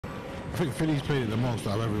I think Philly's played it the most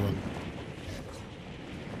out of everyone.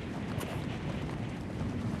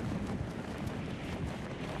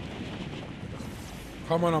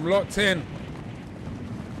 Come on, I'm locked in.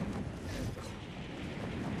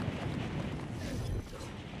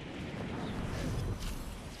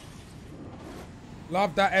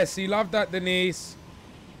 Love that, Essie. Love that, Denise.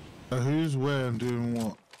 Who's where and doing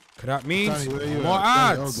what? Could that mean more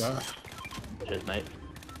at? ads? Cheers, mate.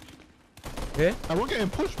 Yeah? And we're getting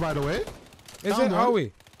pushed, by the way. Is it? Are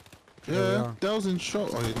we? Yeah, Dell's in shot.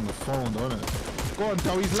 Oh, he's on the phone, don't it? Go on,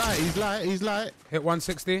 Dell. He's light. He's light. He's light. Hit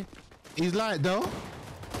 160. He's light, Dell.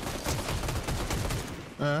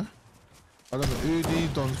 I don't know who these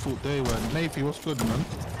dons thought they were. Nathy, what's good, man?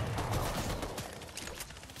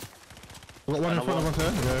 We got one in front of us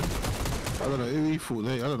here. Yeah. I don't know who he thought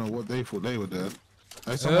they. I don't know what they thought they were there.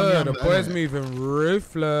 The boy's moving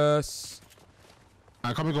ruthless.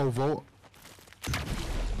 Alright, come and go vote.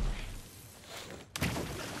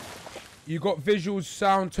 You got visuals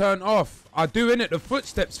sound turned off. I do, innit? The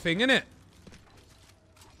footsteps thing, innit?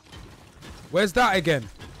 Where's that again?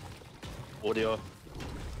 Audio.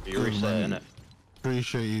 You resetting it.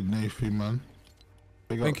 Appreciate you, Nathy, man.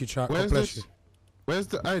 Thank you, chat. God bless you. Where's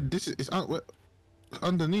the? This is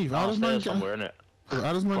underneath. How does man get somewhere, innit?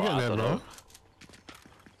 How does man get there, bro?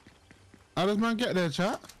 How does man get there,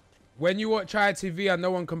 chat? When you watch ITV and no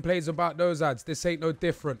one complains about those ads, this ain't no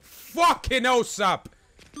different. Fucking hell, Sap.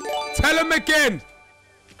 Tell him again.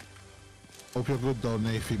 Hope you're good though,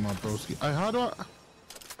 Nathy, my broski. How do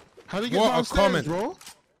you get what downstairs, a comment, bro?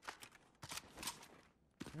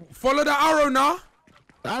 Follow the arrow now.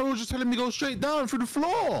 The arrow's just telling me go straight down through the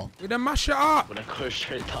floor. We then mash it up. When I go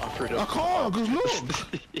straight down through the I can't, because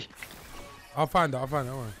look. I'll find it, don't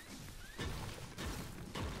worry.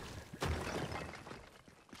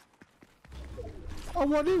 Oh,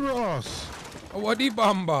 what is us? Oh, what the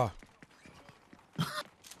bamba?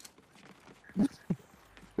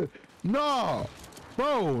 No,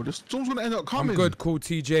 bro, the storm's gonna end up coming. I'm good, cool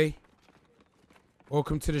TJ.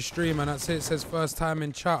 Welcome to the stream, and that's it. It says first time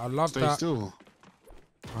in chat. I love that. Stay still.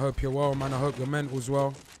 I hope you're well, man. I hope your mental's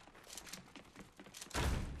well.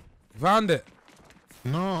 Found it.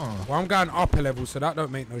 No. Well, I'm going up a level, so that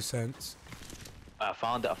don't make no sense. I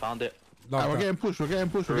found it. Right, we're getting pushed. We're getting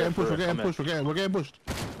pushed. We're getting pushed. We're getting pushed. We're getting pushed.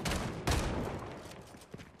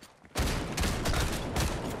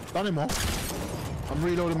 Done him off. I'm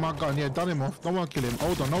reloading my gun. Yeah, done him off. No one kill him.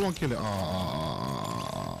 Hold on, no one kill it.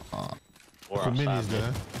 Or the minis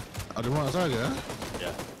there. Are they one outside, yeah?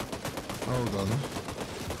 Yeah. Hold on.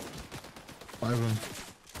 I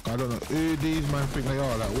don't know who these man think they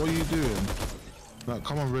are. Like, what are you doing? Like,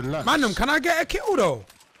 come on, relax. Manum, can I get a kill though? Of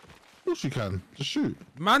course you can. Just shoot.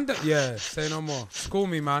 Man, yeah, say no more. School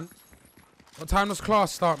me, man. What time does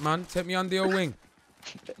class start, man? Take me under your wing.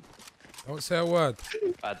 Don't say a word.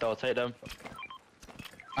 I'll take them.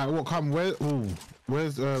 What come? Where? Ooh,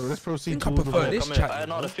 where's? Let's proceed. I prefer this chat.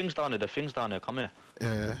 No, the thing's down there. The thing's down there. Come here.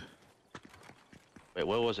 Yeah. Wait,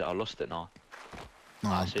 where was it? I lost it now. No,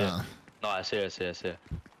 I see it. No, I see it.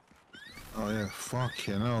 Oh yeah,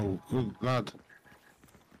 fucking hell, good lad.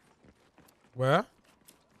 Where?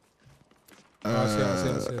 I see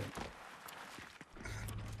it.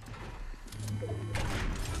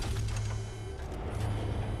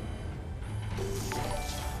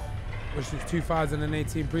 Which is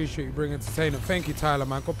 2018. Appreciate you bringing entertainment. Thank you, Tyler,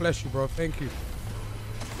 man. God bless you, bro. Thank you.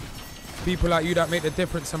 People like you that make the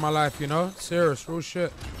difference in my life, you know? Serious, real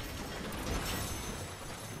shit.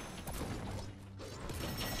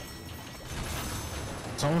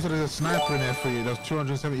 Someone said there's a sniper in there for you. Does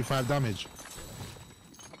 275 damage.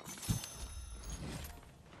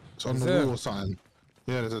 It's on the wall or something.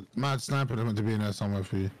 Yeah, there's a mad sniper that meant to be in there somewhere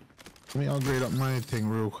for you. Let me upgrade up my thing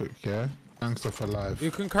real quick, yeah? Gangster for life. You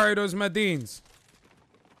can carry those Medines.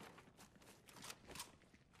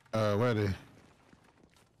 Where are they?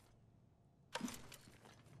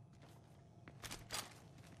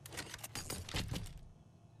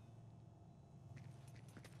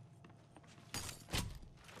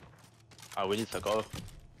 Oh, we need to go.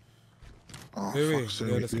 Oh, Do we? fuck's sake,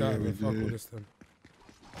 Yeah, let's go. we Fuck all do. this then.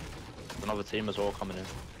 There's another team as well coming in.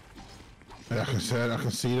 Yeah, I can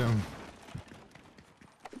see them.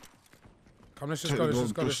 Come, let's just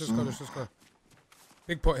go.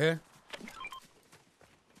 Big pot here.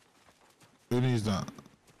 Who needs that?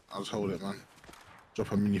 I'll just hold it, man.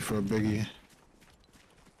 Drop a mini for a biggie.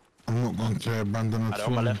 I'm not going to abandon a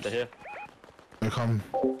On my left here. They come.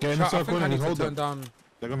 Get in the I circle think I and need to hold turn it. down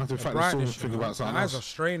They're going to have to the fight the storm and brightness, think you know? about something My eyes are else.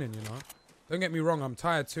 straining, you know. Don't get me wrong, I'm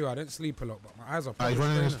tired too. I didn't sleep a lot, but my eyes are He's probably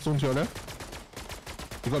running in the straining. storm to your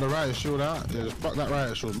left. You got the riot shield out. Yeah, just butt that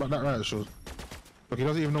riot shield. Butt that riot shield. Look, he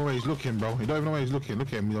doesn't even know where he's looking, bro. He don't even know where he's looking. Look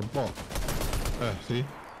at him, he's a bot. See?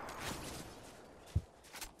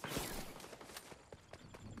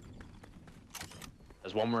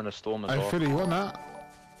 There's one more in a storm as Hey, well. Philly, you want that?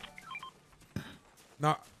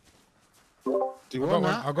 Nah. Do you want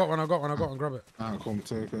that? I got one, grab it. Ah, come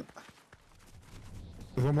take it.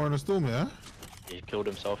 There's one more in the storm, yeah? He killed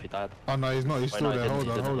himself, he died. Oh no, he's not, he's still no, he there.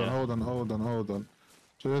 didn't, Hold on.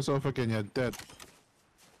 Show yourself again, you're dead.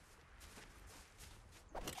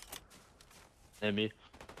 Near me.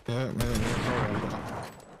 Yeah, man, hold on.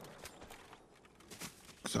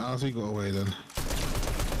 So how's he got away then?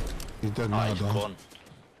 He's dead now, He's though. gone.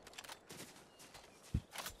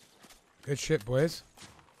 Good shit, boys.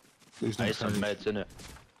 He's I not need some carried. meds in it.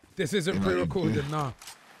 This isn't Yeah, pre-recorded, yeah. nah.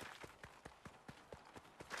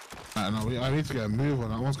 I know, I need to get a move on.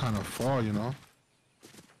 That one's kind of far, you know.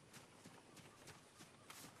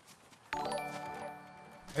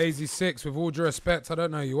 AZ6, with all due respect, I don't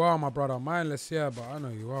know who you are, my brother. Mindless, yeah, but I know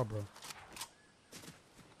who you are, bro.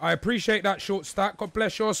 I appreciate that short stack. God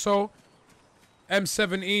bless your soul.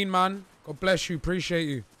 M17, man. God bless you. Appreciate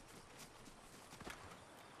you.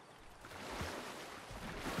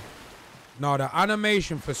 No, the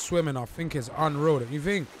animation for swimming, I think, is unreal. Don't you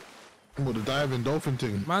think? What, the diving dolphin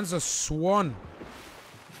thing? Man's a swan.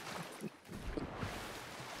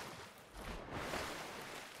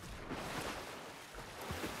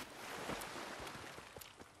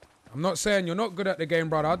 I'm not saying you're not good at the game,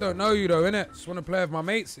 brother. I don't know you, though, innit? Just want to play with my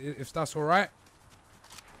mates, if that's all right.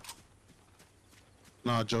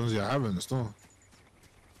 Nah, Jonesy, I haven't, still.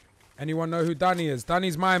 Anyone know who Danny is?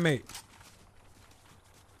 Danny's my mate.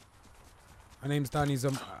 My name's Danny's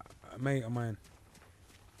a mate of mine.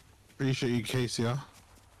 Appreciate you, Casey, yeah?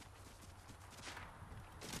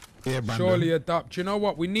 Yeah, Brandon. Surely adapt. Do you know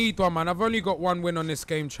what? We need one, man. I've only got one win on this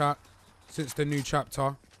game, chat, since the new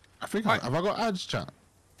chapter. I think, have I got ads, chat?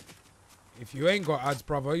 If you ain't got ads,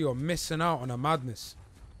 brother, you're missing out on a madness.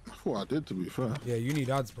 I thought I did, to be fair. Yeah, you need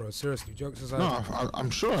ads, bro. Seriously, jokes aside. No, I'm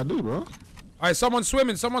sure I do, bro. Alright, someone's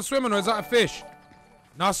swimming, or is that a fish?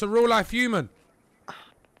 No, it's a real life human. Oh,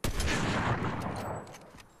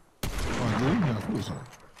 I do? Yeah, I thought so.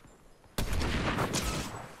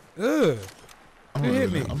 Ugh. Who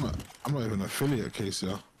hit me? I'm not even an affiliate, Casey,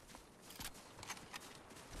 yeah?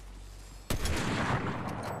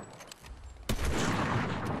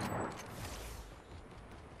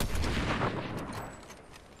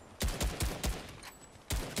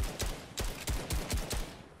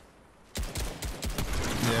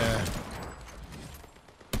 Yeah.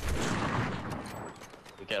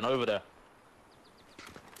 We're getting over there.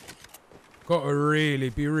 Gotta really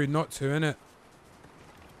be rude not to, innit?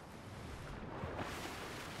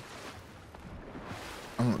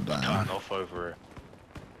 I'm not dying. Going off over it.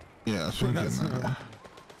 Yeah, I was thinking that.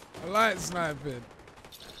 I like sniping.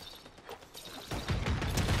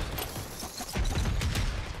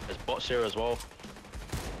 There's bots here as well.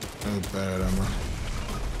 That's better than man.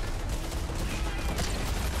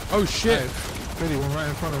 Oh shit. Billy, one right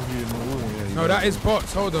in front of you in the wall. Yeah, No, that is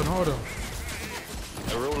bots. Hold on.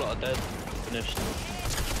 A real lot of dead. Finished.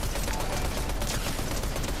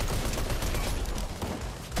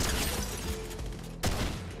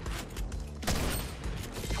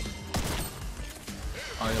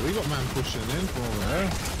 Oh yeah, we got man pushing in for over there.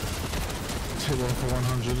 Take one for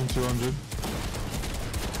 100 and 200.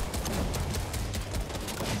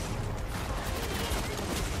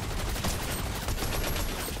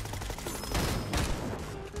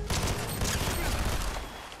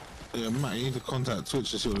 Yeah, Matt, you need to contact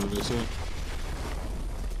Twitch to see what they say.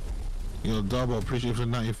 Yo, double, appreciate for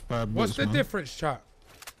 95 bits, What's the man. difference, chat?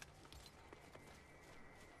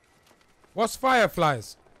 What's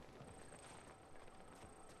fireflies?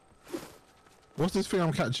 What's this thing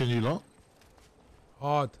I'm catching, you lot?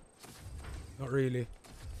 Hard. Not really.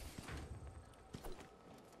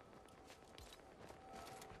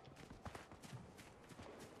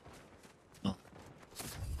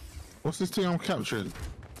 What's this thing I'm capturing?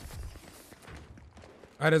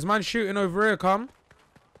 Alright, there's man shooting over here, come.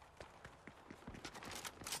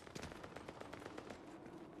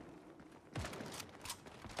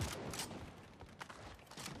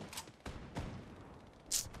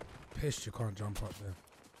 Pissed you can't jump up there.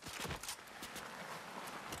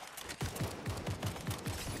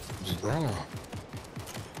 Raw.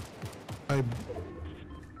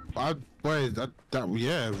 Wait,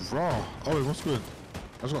 yeah, raw. Oh, what's good?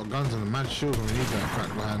 I just got guns and a mad shield and we need that crack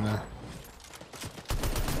behind there.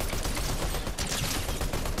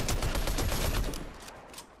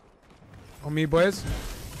 On me, boys.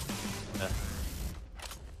 Yeah.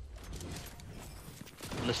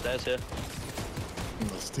 On the stairs here.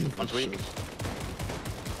 Steep One's weak.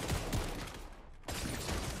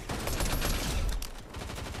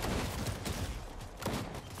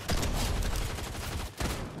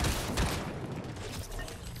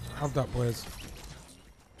 Have that, boys.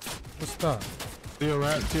 What's that? To your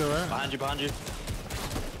right, to your right. Behind you, behind you.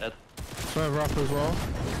 Dead. Further up as well.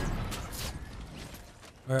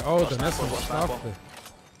 Wait, hold on, What's that's that some for? What's that stuff for? there.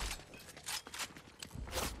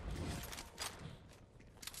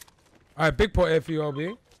 Alright, big pot here for you,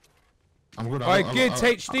 LB. I'm good. Alright, Gids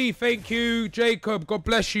HD, thank you. Jacob, God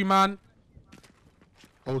bless you, man.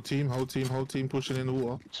 Whole team pushing in the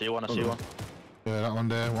water. See one, I see one. Yeah, that one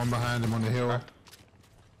there. One behind him on the hill.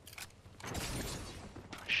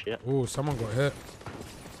 Shit. Oh, someone got hit.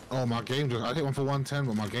 Oh, my game just... I hit one for 110,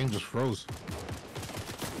 but my game just froze.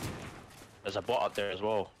 There's a bot up there as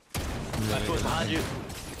well. Yeah, Left foot's behind you.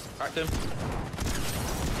 Cracked him.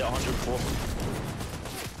 Hit 104.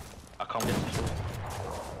 I can't get him.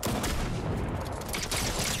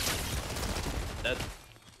 Dead.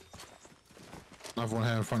 Another one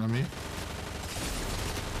here in front of me.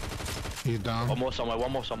 He's down. One more somewhere,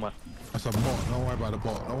 one more somewhere. That's a bot. Don't worry about the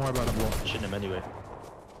bot. Don't worry about the bot. Shooting him anyway.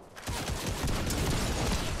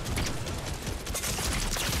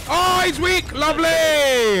 Oh, he's weak.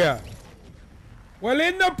 Lovely. Well,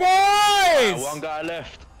 in the boys. One guy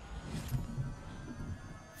left.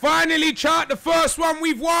 Finally, chat. The first one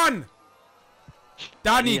we've won.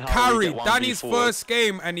 Danny Anyhow, we carried. get Danny's 1v4. first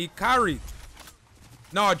game, and he carried.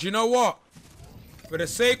 Nah, do you know what? For the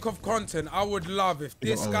sake of content, I would love if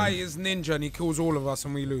this guy is ninja and he kills all of us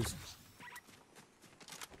and we lose.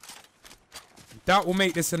 That will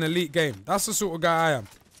make this an elite game. That's the sort of guy I am.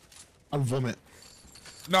 I'll vomit.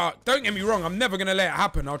 Nah, don't get me wrong. I'm never going to let it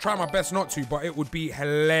happen. I'll try my best not to, but it would be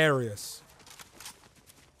hilarious.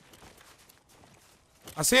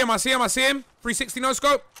 I see him. 360 no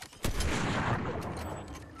scope.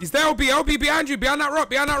 He's there, LB behind you. Behind that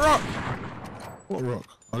rock. What rock?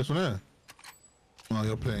 Oh, this one there? Oh,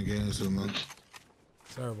 you're playing games, man.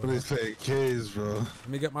 Sorry, What bro. is playing games, bro? Let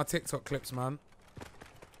me get my TikTok clips, man.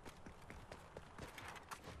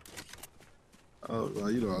 Oh,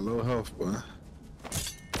 man, you know, low health, boy.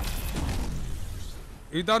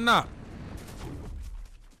 Who done that?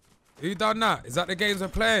 Is that the games we're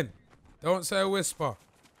playing? Don't say a whisper.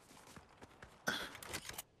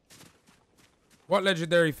 What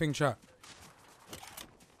legendary thing, chat?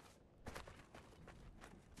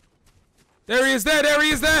 There he is there.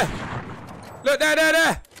 Look,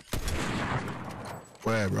 there.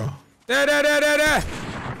 Where, bro? There.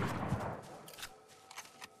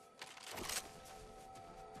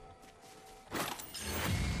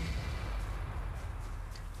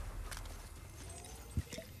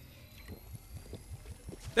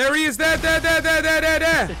 There he is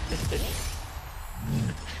there.